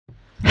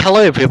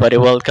Hello everybody,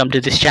 welcome to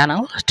this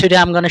channel. Today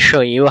I'm going to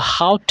show you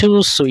how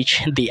to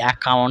switch the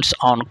accounts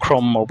on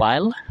Chrome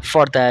mobile.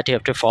 For that you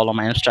have to follow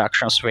my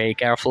instructions very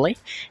carefully.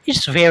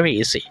 It's very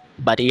easy,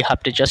 but you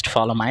have to just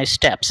follow my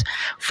steps.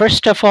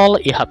 First of all,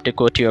 you have to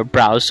go to your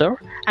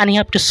browser and you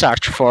have to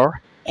search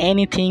for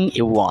anything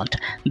you want.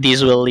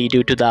 This will lead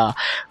you to the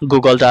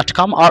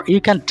google.com, or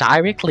you can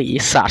directly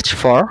search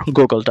for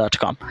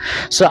google.com.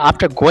 So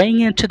after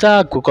going into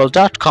the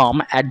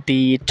google.com, at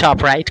the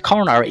top right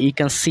corner you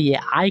can see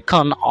an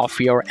icon of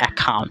your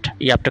account.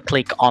 You have to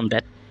click on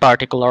that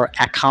particular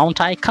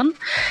account icon,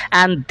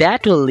 and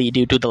that will lead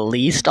you to the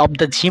list of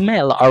the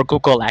Gmail or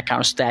Google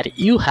accounts that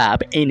you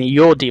have in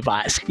your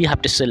device. You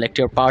have to select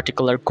your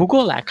particular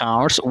Google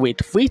accounts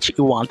with which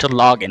you want to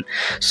log in.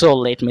 So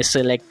let me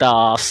select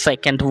the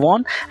second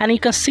one, and you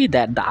can see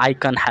that the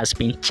icon has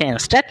been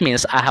changed. That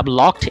means I have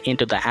logged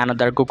into the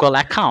another Google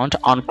account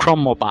on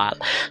Chrome mobile.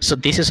 So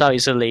this is how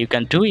easily you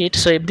can do it.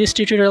 So if this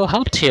tutorial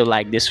helped you,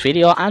 like this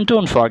video and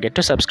don't forget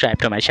to subscribe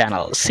to my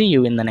channel. See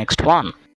you in the next one.